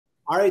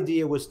our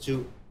idea was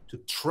to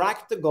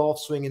track the golf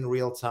swing in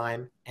real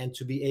time and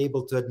to be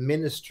able to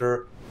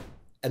administer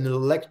an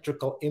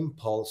electrical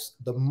impulse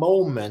the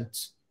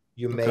moment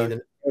you made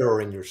an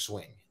error in your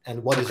swing.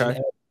 And what is an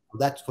error?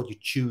 That's what you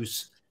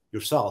choose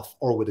yourself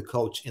or with a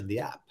coach in the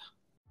app.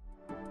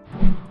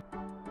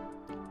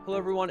 Hello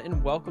everyone,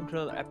 and welcome to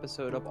another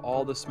episode of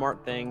All the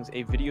Smart Things,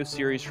 a video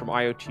series from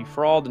IoT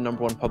for All, the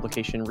 #1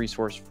 publication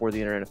resource for the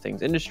Internet of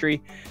Things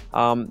industry.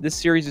 This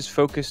series is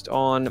focused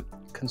on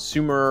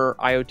consumer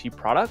IoT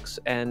products,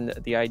 and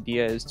the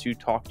idea is to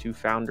talk to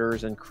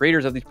founders and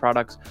creators of these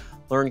products,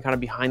 learn kind of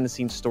behind the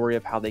scenes story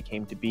of how they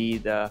came to be,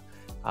 the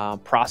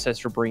process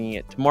for bringing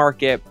it to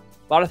market,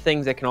 a lot of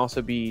things that can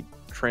also be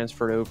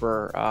transferred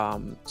over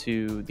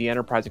to the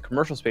enterprise and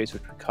commercial space,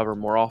 which we cover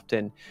more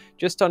often,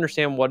 just to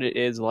understand what it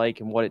is like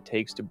and what it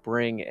takes to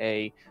bring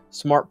a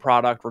smart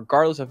product,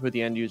 regardless of who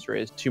the end user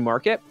is, to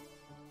market.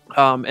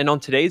 And on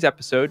today's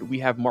episode, we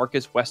have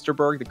Markus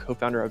Westerberg, the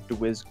co-founder of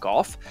deWiz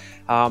Golf.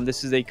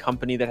 This is a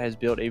company that has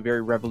built a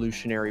very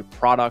revolutionary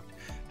product,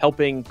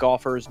 helping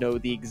golfers know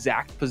the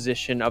exact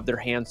position of their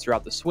hands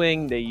throughout the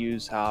swing. They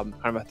use kind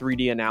of a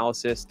 3D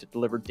analysis to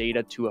deliver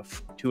data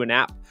to an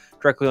app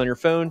directly on your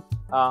phone,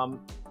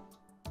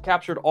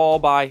 captured all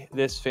by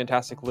this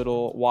fantastic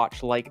little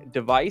watch-like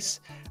device.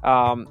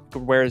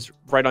 Whereas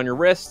right on your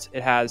wrist,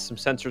 it has some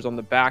sensors on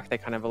the back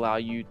that kind of allow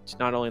you to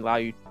not only allow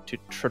you to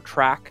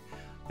track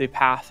the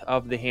path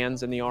of the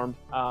hands and the arm,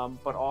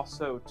 but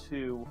also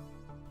to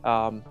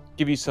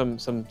give you some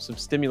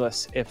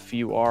stimulus if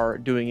you are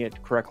doing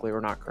it correctly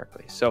or not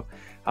correctly. So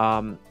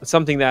it's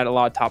something that a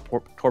lot of top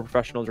tour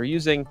professionals are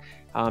using.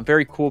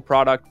 Very cool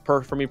product.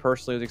 For me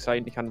personally, it was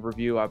exciting to kind of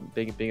review. I'm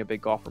being a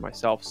big golfer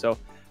myself. So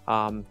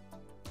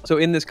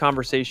in this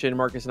conversation,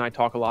 Markus and I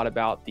talk a lot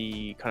about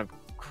the kind of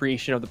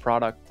creation of the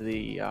product,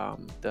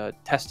 the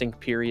testing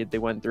period they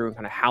went through, and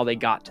kind of how they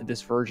got to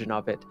this version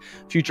of it,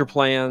 future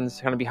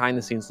plans, kind of behind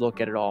the scenes look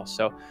at it all.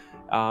 So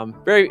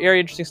very, very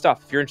interesting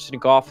stuff. If you're interested in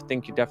golf, I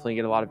think you definitely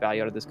get a lot of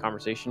value out of this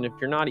conversation. If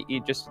you're not,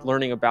 just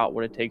learning about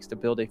what it takes to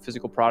build a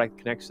physical product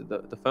that connects to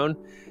the phone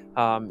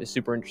is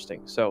super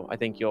interesting. So I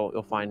think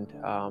you'll find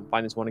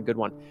this one a good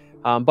one.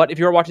 But if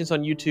you're watching this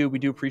on YouTube, we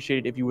do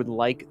appreciate it if you would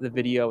like the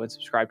video and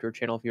subscribe to our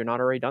channel if you're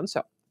not already done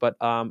so. But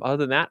other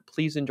than that,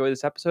 please enjoy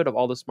this episode of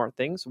All the Smart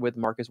Things with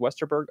Markus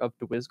Westerberg of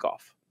deWiz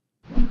Golf.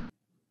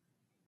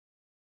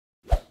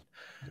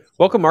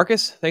 Welcome,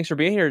 Markus. Thanks for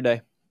being here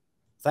today.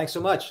 Thanks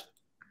so much.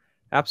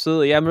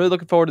 Absolutely. Yeah, I'm really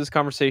looking forward to this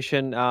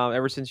conversation.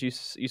 Ever since you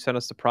sent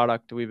us the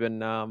product, we've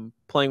been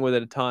playing with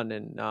it a ton.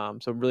 And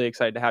so I'm really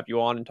excited to have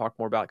you on and talk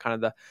more about kind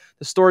of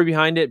the story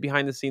behind it,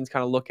 behind the scenes,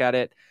 kind of look at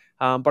it.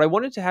 But I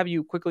wanted to have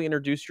you quickly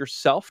introduce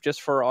yourself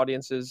just for our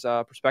audience's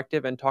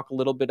perspective and talk a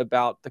little bit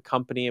about the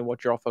company and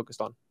what you're all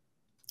focused on.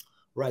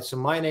 Right. So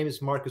my name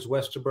is Markus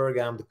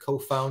Westerberg. I'm the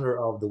co-founder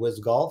of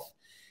deWiz Golf.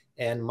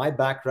 And my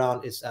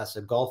background is as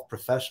a golf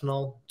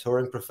professional,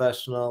 touring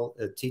professional,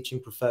 a teaching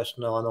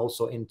professional, and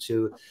also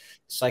into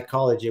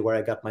psychology, where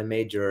I got my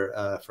major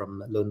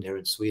from Lund here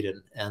in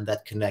Sweden. And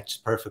that connects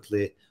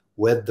perfectly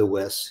with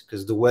deWiz,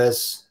 because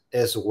deWiz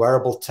is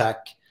wearable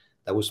tech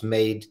that was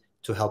made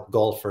to help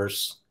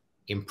golfers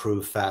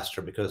improve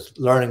faster, because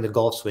learning the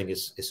golf swing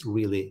is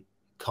really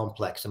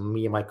complex. And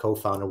me and my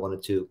co-founder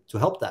wanted to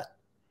help that.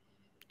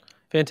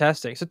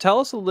 Fantastic. So tell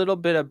us a little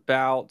bit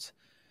about,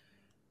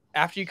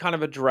 after you kind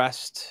of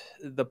addressed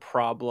the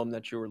problem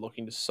that you were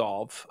looking to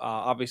solve.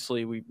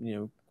 Obviously,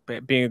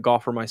 being a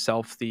golfer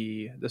myself,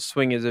 the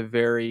swing is a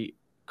very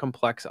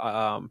complex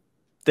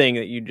thing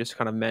that you just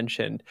kind of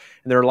mentioned,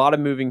 and there are a lot of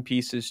moving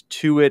pieces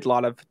to it, a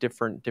lot of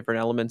different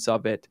elements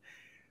of it.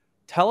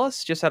 Tell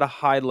us just at a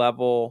high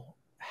level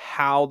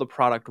how the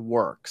product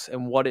works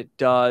and what it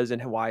does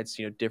and why it's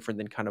different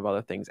than kind of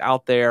other things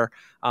out there,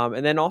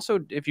 and then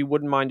also, if you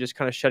wouldn't mind, just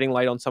kind of shedding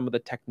light on some of the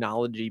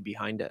technology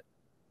behind it.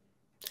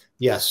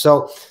 Yeah,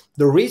 so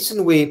the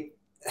reason we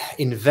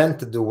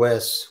invented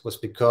deWiz was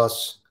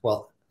because,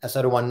 well, as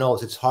everyone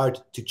knows, it's hard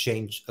to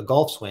change a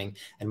golf swing.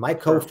 And my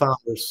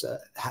co-founders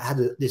had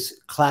this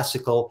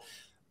classical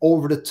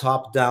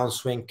over-the-top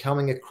downswing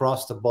coming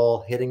across the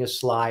ball, hitting a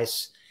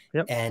slice,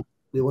 and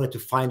we wanted to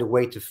find a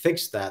way to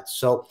fix that.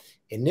 So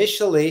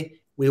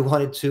initially, we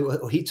wanted to,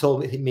 he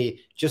told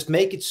me, just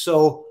make it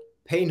so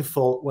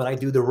painful when I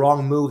do the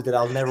wrong move that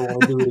I'll never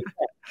want to do it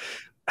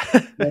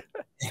again.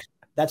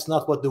 That's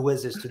not what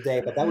deWiz is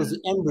today, but that was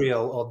the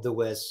embryo of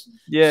deWiz.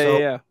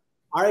 Yeah.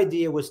 Our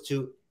idea was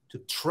to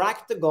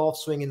track the golf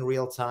swing in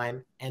real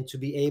time and to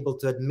be able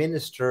to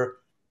administer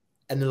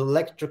an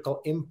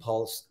electrical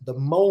impulse the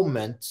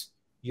moment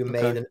you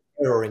made an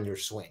error in your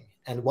swing.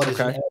 And what is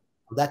an error?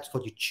 That's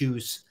what you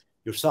choose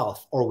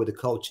yourself or with a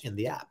coach in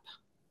the app.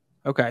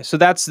 Okay, so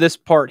that's this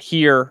part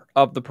here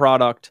of the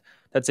product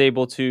that's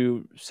able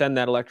to send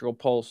that electrical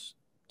pulse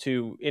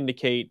to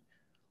indicate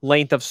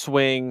length of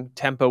swing,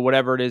 tempo,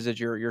 whatever it is that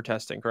you're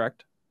testing,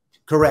 correct?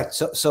 Correct.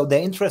 So the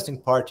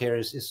interesting part here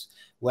is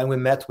when we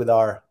met with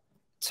our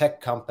tech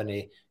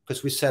company,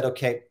 because we said,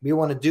 okay, we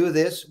want to do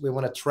this. We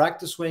want to track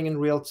the swing in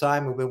real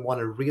time. And we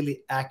want a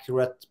really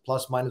accurate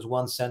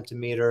 ±1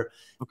 centimeter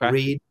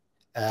read.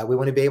 We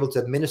want to be able to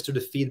administer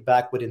the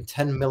feedback within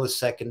 10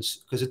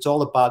 milliseconds, because it's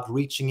all about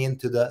reaching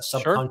into the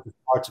subconscious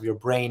parts of your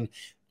brain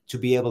to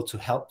be able to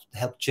help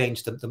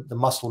change the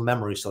muscle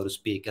memory, so to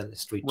speak, in the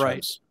street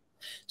terms.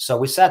 So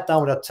we sat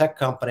down with a tech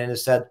company and they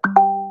said,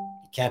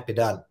 it can't be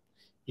done.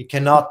 You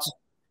cannot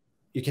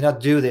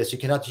do this. You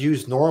cannot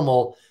use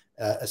normal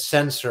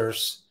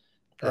sensors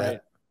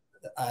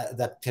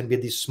that can be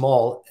this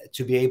small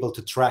to be able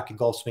to track a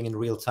golf swing in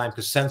real time,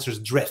 because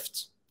sensors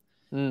drift.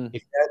 If you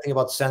know anything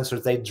about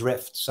sensors, they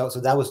drift. So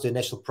that was the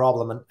initial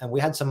problem. And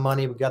we had some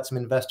money. We got some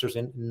investors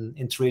in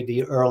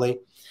 3D early.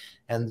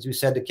 And we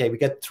said, okay, we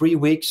get 3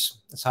 weeks.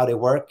 That's how they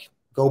work.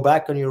 Go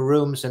back on your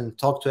rooms and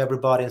talk to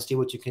everybody and see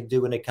what you can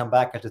do. When they come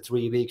back after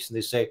 3 weeks and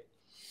they say,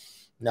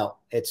 no,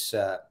 it's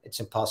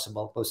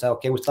impossible. We say,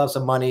 okay, we still have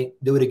some money.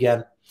 Do it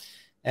again.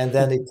 And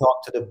then they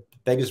talked to the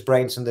biggest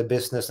brains in the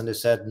business and they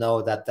said,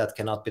 no, that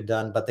cannot be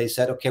done. But they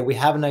said, okay, we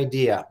have an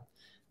idea.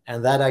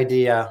 And that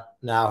idea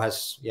now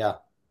has,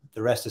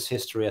 the rest is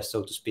history,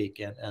 so to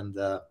speak. And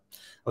it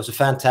was a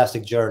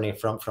fantastic journey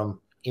from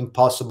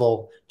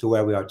impossible to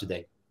where we are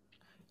today.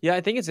 Yeah,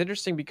 I think it's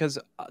interesting because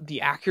the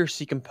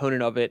accuracy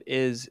component of it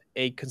is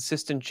a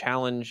consistent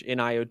challenge in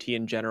IoT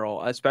in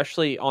general,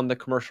 especially on the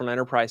commercial and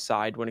enterprise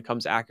side when it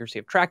comes to accuracy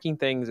of tracking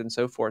things and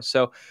so forth.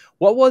 So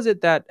what was it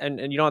that, and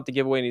you don't have to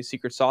give away any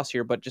secret sauce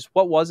here, but just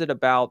what was it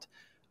about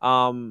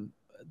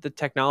the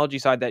technology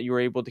side that you were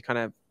able to kind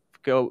of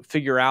go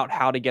figure out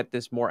how to get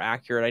this more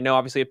accurate? I know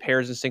obviously it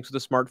pairs and syncs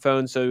with a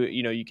smartphone, so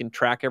you can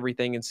track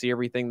everything and see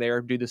everything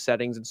there, do the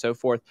settings and so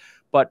forth.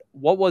 But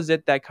what was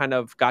it that kind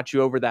of got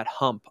you over that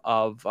hump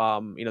of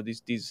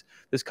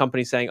this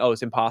company saying, oh,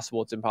 it's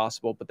impossible,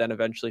 but then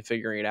eventually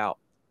figuring it out?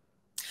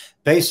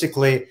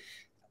 Basically,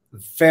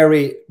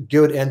 very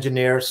good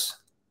engineers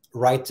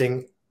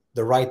writing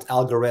the right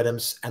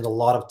algorithms and a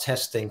lot of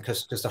testing,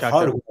 because the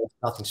hardware is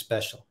nothing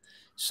special.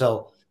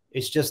 So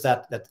it's just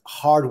that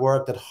hard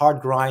work, that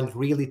hard grind,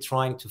 really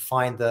trying to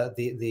find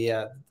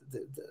the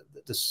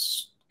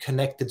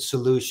connected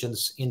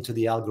solutions into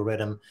the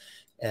algorithm.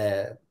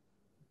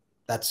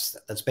 That's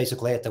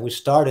basically it. And we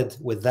started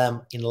with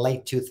them in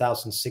late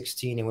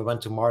 2016, and we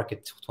went to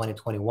market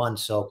 2021.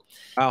 So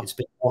It's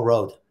been a long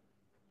road.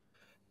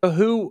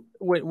 So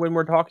when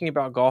we're talking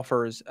about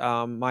golfers,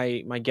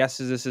 my guess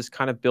is this is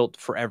kind of built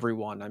for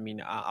everyone. I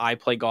mean, I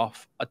play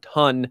golf a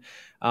ton.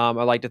 I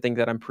like to think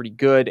that I'm pretty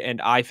good, and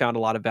I found a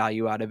lot of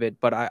value out of it.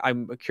 But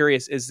I'm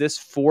curious, is this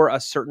for a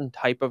certain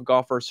type of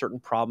golfer, a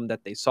certain problem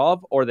that they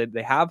solve or that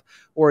they have?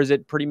 Or is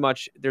it pretty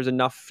much there's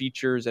enough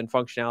features and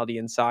functionality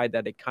inside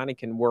that it kind of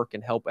can work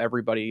and help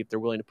everybody if they're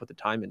willing to put the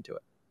time into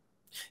it?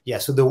 Yeah,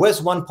 so the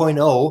deWiz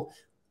 1.0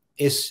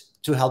 is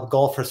to help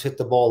golfers hit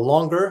the ball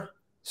longer,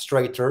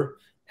 straighter,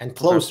 and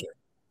closer.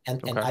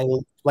 And I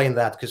will explain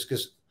that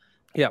because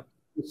you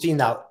see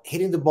now,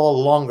 hitting the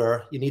ball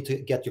longer, you need to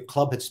get your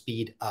club head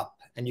speed up.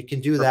 And you can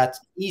do that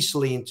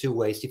easily in 2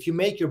 ways. If you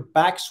make your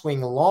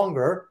backswing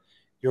longer,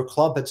 your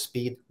club head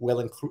speed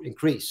will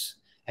increase.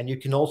 And you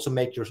can also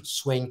make your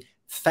swing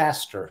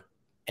faster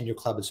and your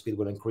club head speed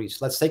will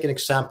increase. Let's take an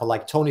example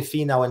like Tony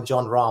Finau and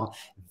John Rahm.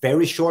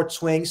 Very short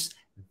swings,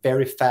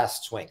 very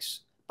fast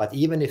swings. But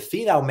even if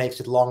Finau makes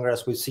it longer,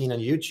 as we've seen on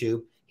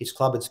YouTube, his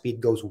club head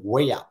speed goes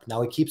way up.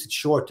 Now he keeps it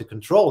short to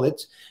control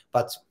it,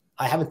 but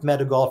I haven't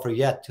met a golfer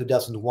yet who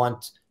doesn't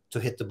want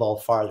to hit the ball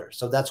farther.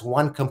 So that's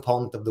one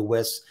component of the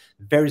deWiz.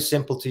 Very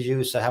simple to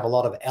use. I have a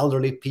lot of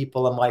elderly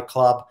people in my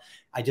club.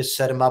 I just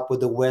set them up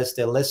with the deWiz.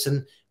 They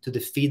listen to the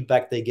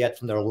feedback they get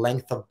from their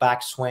length of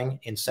backswing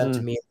in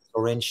centimeters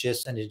or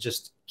inches, and you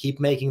just keep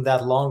making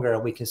that longer,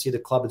 and we can see the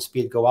club head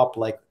speed go up.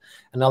 Like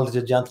an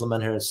elderly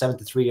gentleman here,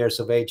 73 years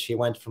of age, he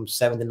went from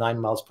 79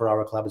 miles per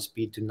hour club head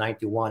speed to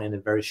 91 in a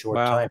very short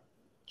time,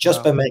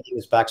 just by making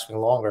his backswing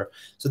longer.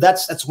 So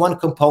that's one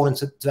component.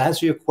 So to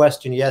answer your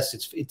question, yes,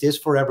 it is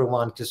for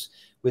everyone, because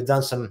we've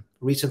done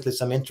recently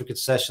some intricate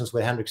sessions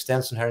with Henrik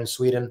Stenson here in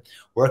Sweden,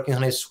 working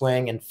on his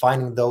swing and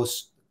finding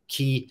those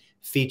key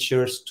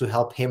features to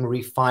help him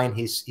refine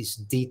his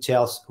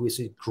details, who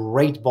is a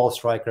great ball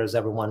striker, as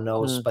everyone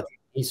knows. But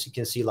you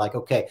can see, like,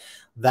 okay,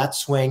 that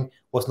swing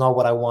was not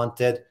what I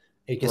wanted.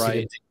 You can see the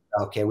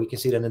data. Okay, we can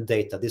see that in the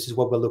data. This is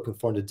what we're looking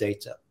for in the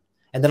data.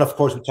 And then, of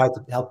course, we try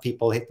to help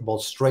people hit the ball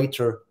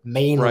straighter,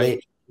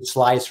 mainly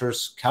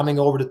slicers coming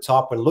over the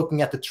top. We're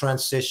looking at the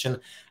transition.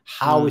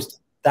 How is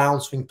the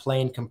downswing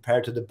plane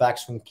compared to the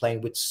backswing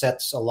plane, which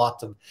sets a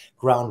lot of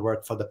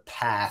groundwork for the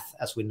path,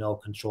 as we know,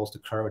 controls the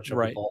curvature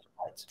of the ball.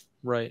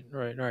 Right.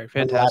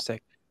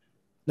 Fantastic.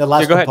 The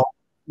last component,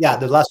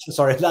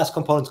 the last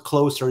component,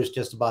 closer, is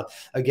just about,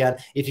 again,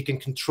 if you can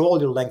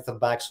control your length of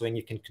backswing,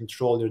 you can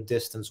control your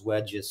distance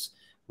wedges,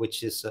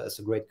 which is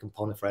a great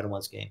component for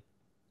anyone's game.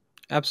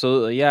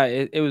 Absolutely. Yeah,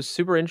 it was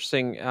super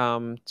interesting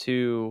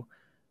to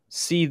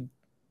see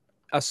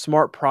a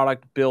smart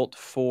product built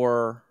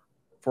for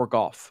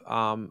golf.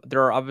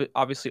 There are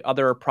obviously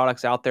other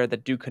products out there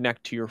that do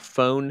connect to your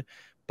phone,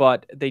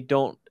 but they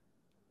don't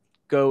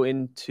go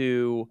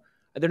into...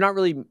 They're not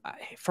really,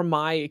 from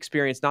my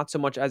experience, not so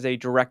much as a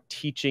direct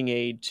teaching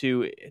aid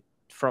to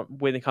from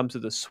when it comes to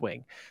the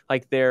swing.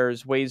 Like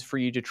there's ways for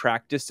you to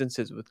track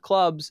distances with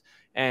clubs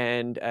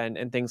and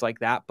things like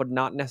that, but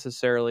not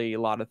necessarily a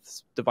lot of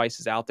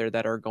devices out there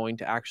that are going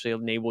to actually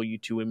enable you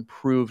to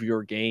improve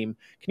your game.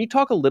 Can you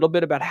talk a little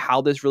bit about how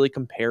this really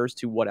compares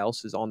to what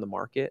else is on the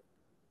market?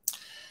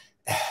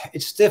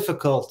 It's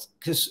difficult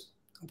because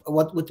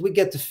what we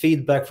get the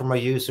feedback from our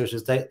users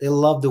is they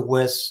love the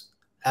deWiz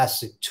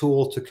as a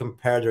tool to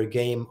compare their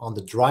game on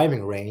the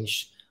driving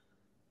range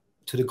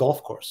to the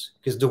golf course,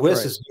 because the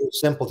deWiz is very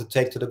simple to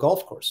take to the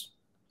golf course.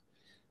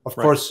 Of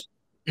course,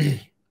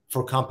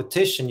 for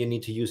competition, you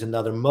need to use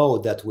another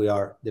mode that we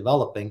are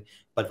developing.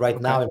 But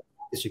right now, in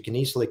practice, you can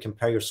easily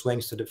compare your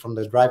swings from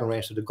the driving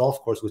range to the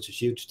golf course, which is a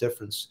huge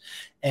difference.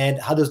 And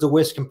how does the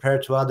deWiz compare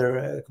to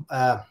other?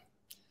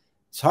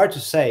 It's hard to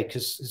say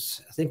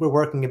because I think we're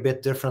working a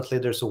bit differently.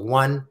 There's a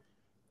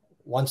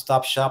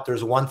one-stop shop.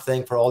 There's one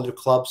thing for all your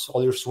clubs,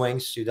 all your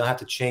swings. You don't have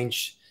to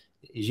change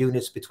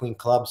units between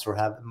clubs or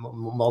have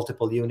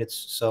multiple units.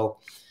 So,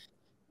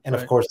 and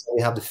of course,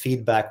 we have the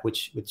feedback,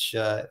 which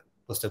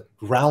was the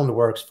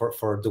groundwork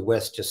for the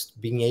deWiz,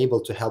 just being able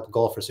to help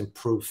golfers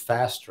improve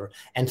faster.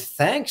 And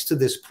thanks to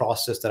this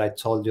process that I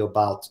told you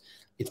about,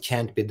 it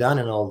can't be done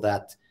and all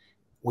that,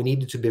 we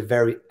needed to be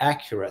very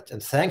accurate.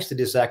 And thanks to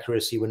this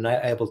accuracy, we're now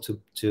able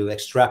to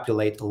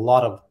extrapolate a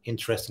lot of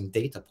interesting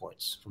data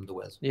points from the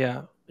deWiz.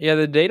 Yeah. Yeah,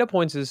 the data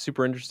points is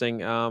super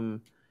interesting.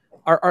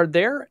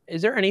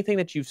 Is there anything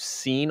that you've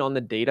seen on the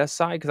data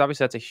side? Because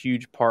obviously that's a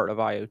huge part of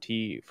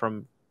IoT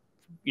from,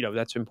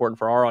 that's important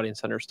for our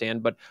audience to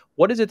understand. But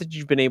what is it that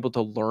you've been able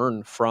to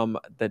learn from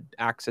the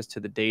access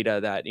to the data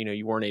that,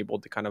 you weren't able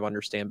to kind of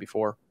understand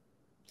before?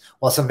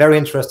 Well, some very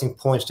interesting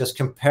points, just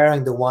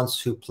comparing the ones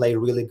who play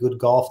really good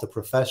golf, the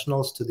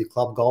professionals, to the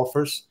club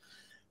golfers.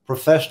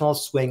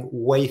 Professionals swing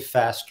way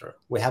faster.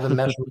 We have a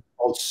measurement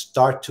called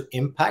start to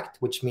impact,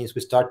 which means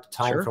we start the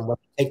time from when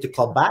you take the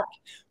club back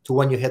to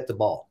when you hit the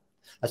ball.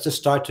 That's the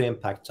start to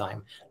impact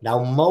time.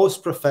 Now,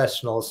 most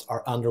professionals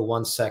are under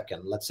 1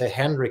 second. Let's say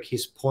Henrik,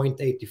 he's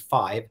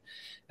 0.85.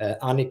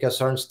 Annika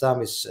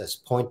Sörnstam is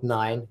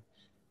 0.9.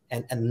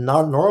 And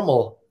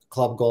normal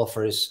club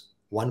golfer is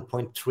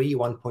 1.3,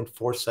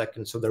 1.4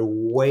 seconds. So they're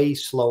way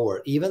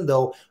slower. Even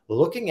though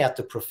looking at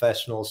the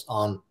professionals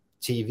on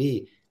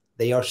TV,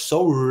 they are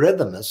so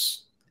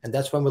rhythmous. And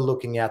that's when we're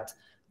looking at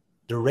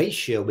the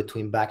ratio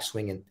between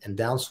backswing and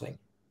downswing.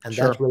 And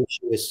that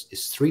ratio is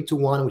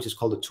 3-to-1, which is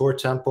called the tour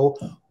tempo,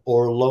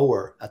 or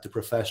lower at the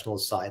professional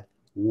side,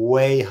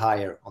 way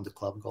higher on the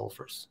club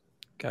golfers.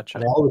 Gotcha.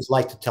 And I always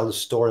like to tell the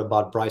story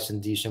about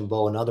Bryson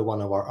DeChambeau, another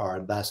one of our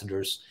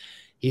ambassadors.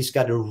 He's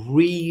got a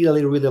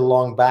really, really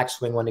long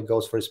backswing when he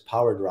goes for his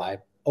power drive,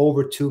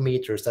 over 2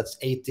 meters. That's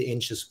 80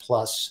 inches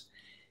plus.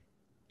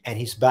 And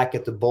he's back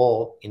at the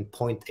ball in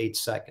 0.8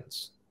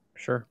 seconds.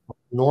 Sure.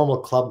 Normal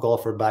club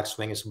golfer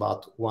backswing is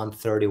about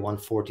 130,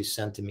 140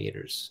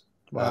 centimeters.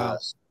 Wow.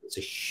 It's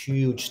a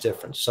huge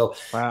difference. So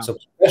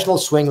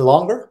professionals swing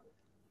longer,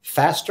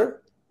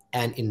 faster,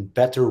 and in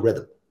better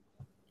rhythm.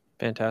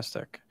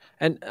 Fantastic.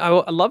 And I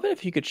love it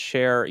if you could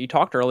share, you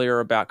talked earlier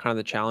about kind of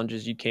the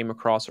challenges you came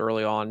across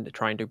early on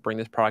trying to bring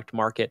this product to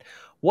market.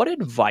 What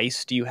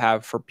advice do you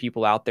have for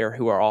people out there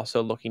who are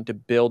also looking to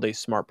build a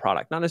smart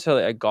product? Not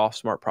necessarily a golf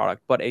smart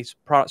product, but a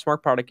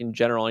smart product in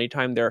general.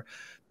 Anytime they're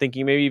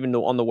thinking maybe even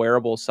on the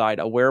wearable side,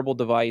 a wearable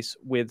device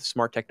with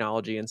smart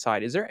technology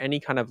inside, is there any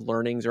kind of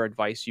learnings or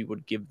advice you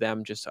would give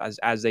them just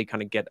as they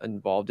kind of get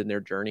involved in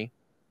their journey?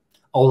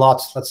 Oh,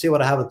 lots. Let's see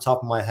what I have on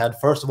top of my head.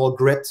 First of all,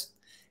 grit.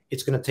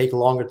 It's going to take a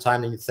longer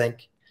time than you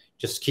think.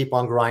 Just keep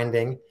on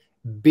grinding.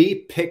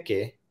 Be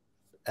picky.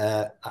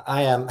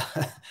 I'm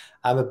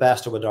a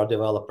bastard with our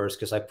developers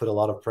because I put a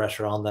lot of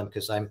pressure on them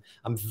because I'm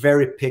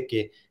very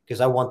picky because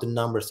I want the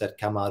numbers that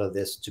come out of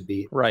this to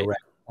be correct.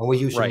 And we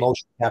use a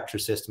motion capture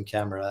system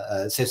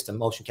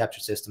motion capture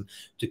system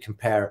to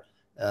compare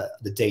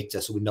the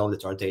data, so we know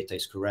that our data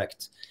is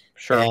correct.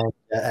 Sure.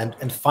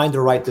 And find the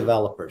right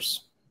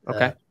developers.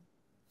 Okay.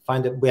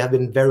 We have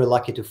been very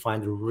lucky to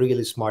find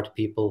really smart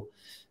people.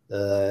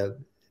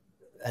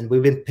 And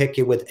we've been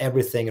picky with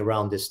everything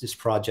around this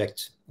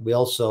project. We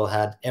also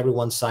had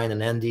everyone sign an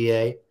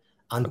NDA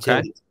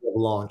until the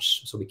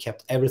launch. So we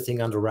kept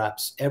everything under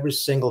wraps. Every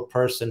single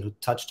person who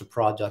touched the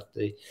project,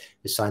 they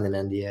signed an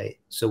NDA.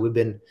 So we've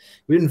been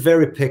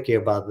very picky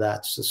about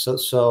that.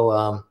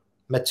 So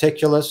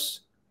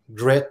meticulous,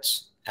 grit,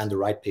 and the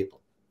right people.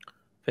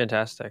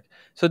 Fantastic.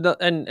 So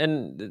and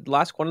the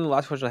last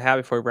question I have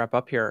before we wrap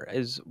up here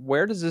is,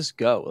 where does this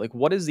go? Like,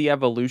 what is the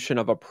evolution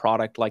of a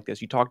product like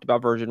this? You talked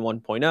about version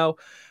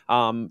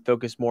 1.0,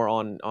 focus more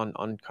on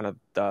kind of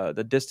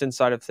the distance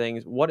side of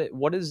things.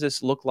 What does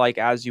this look like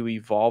as you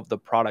evolve the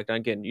product? And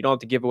again, you don't have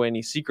to give away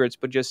any secrets,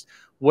 but just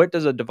what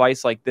does a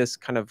device like this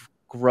kind of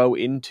grow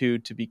into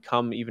to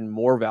become even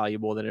more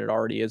valuable than it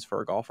already is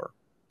for a golfer?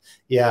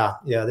 Yeah.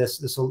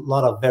 There's a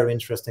lot of very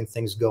interesting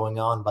things going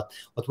on. But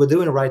what we're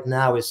doing right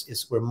now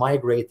is we're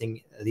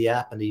migrating the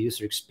app and the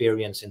user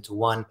experience into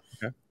one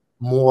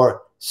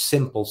more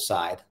simple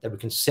side that we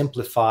can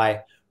simplify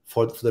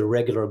for the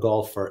regular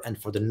golfer,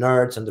 and for the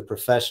nerds and the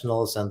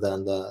professionals, and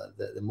then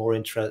the more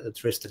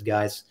interested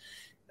guys,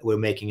 we're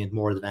making it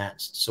more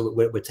advanced. So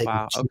we're taking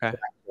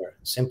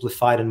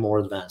simplified and more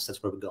advanced.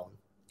 That's where we're going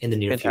in the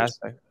near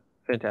future.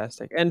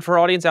 Fantastic. And for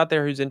audience out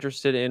there who's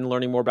interested in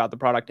learning more about the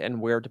product and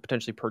where to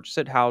potentially purchase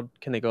it, how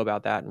can they go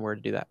about that and where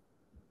to do that?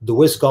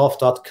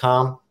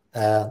 dewizgolf.com.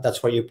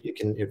 That's where you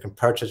can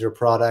purchase your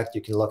product.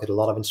 You can look at a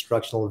lot of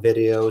instructional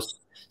videos,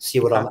 see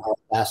what our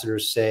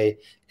ambassadors say,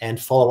 and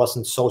follow us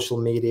on social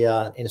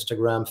media,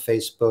 Instagram,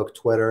 Facebook,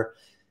 Twitter.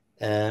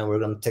 And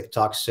we're on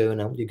TikTok soon.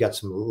 And you got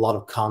a lot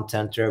of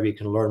content there where you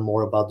can learn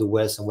more about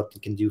deWiz and what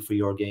it can do for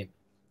your game.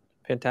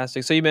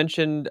 Fantastic. So you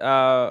mentioned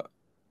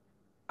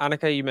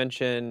Annika, you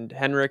mentioned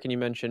Henrik, and you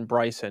mentioned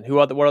Bryson.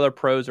 What other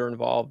pros are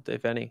involved,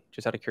 if any,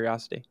 just out of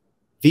curiosity?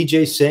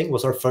 Vijay Singh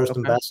was our first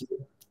ambassador.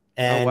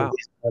 And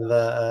we have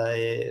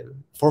a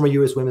former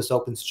U.S. Women's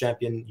Opens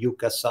champion,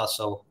 Yuka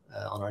Sasso,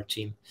 on our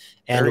team.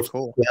 And we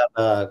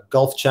have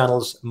Golf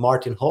Channel's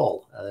Martin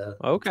Hall.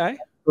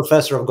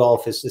 Professor of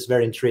golf is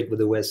very intrigued with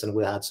deWiz, and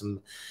we had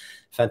some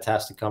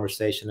fantastic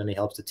conversation, and he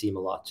helps the team a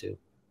lot too.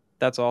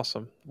 That's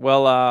awesome.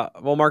 Well,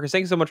 Markus,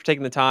 thank you so much for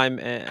taking the time,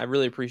 and I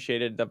really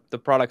appreciate it. The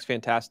product's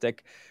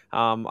fantastic.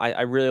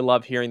 I really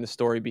love hearing the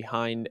story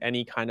behind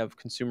any kind of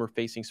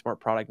consumer-facing smart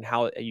product and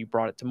how you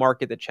brought it to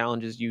market, the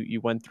challenges you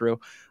went through,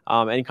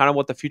 and kind of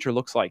what the future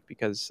looks like.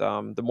 Because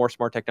the more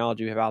smart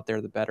technology we have out there,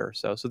 the better.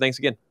 So thanks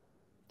again.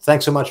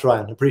 Thanks so much,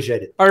 Ryan.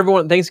 Appreciate it. All right,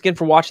 everyone. Thanks again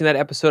for watching that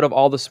episode of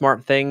All the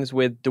Smart Things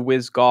with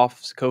deWiz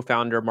Golf's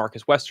co-founder,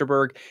 Markus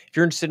Westerberg. If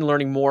you're interested in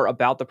learning more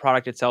about the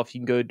product itself,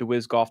 you can go to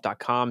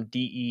dewizgolf.com,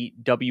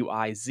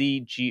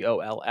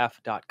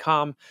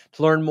 DEWIZGOLF.com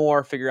to learn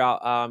more, figure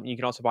out, you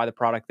can also buy the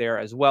product there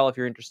as well if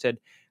you're interested.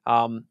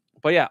 But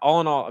yeah,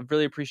 all in all, I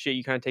really appreciate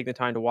you kind of taking the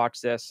time to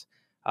watch this.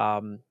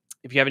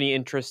 If you have any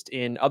interest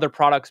in other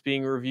products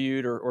being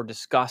reviewed or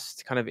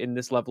discussed kind of in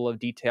this level of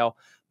detail,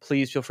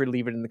 please feel free to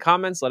leave it in the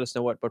comments. Let us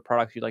know what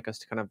products you'd like us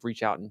to kind of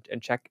reach out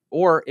and check.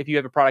 Or if you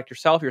have a product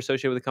yourself, you're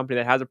associated with a company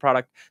that has a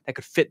product that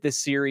could fit this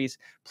series,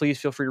 please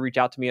feel free to reach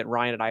out to me at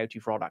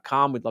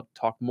ryan@iotforall.com. We'd love to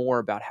talk more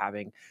about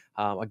having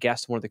a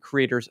guest, one of the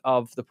creators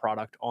of the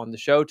product on the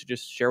show to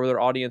just share with our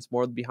audience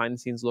more of the behind the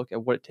scenes look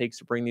at what it takes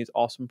to bring these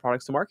awesome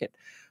products to market.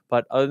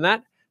 But other than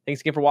that,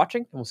 thanks again for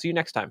watching, and we'll see you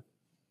next time.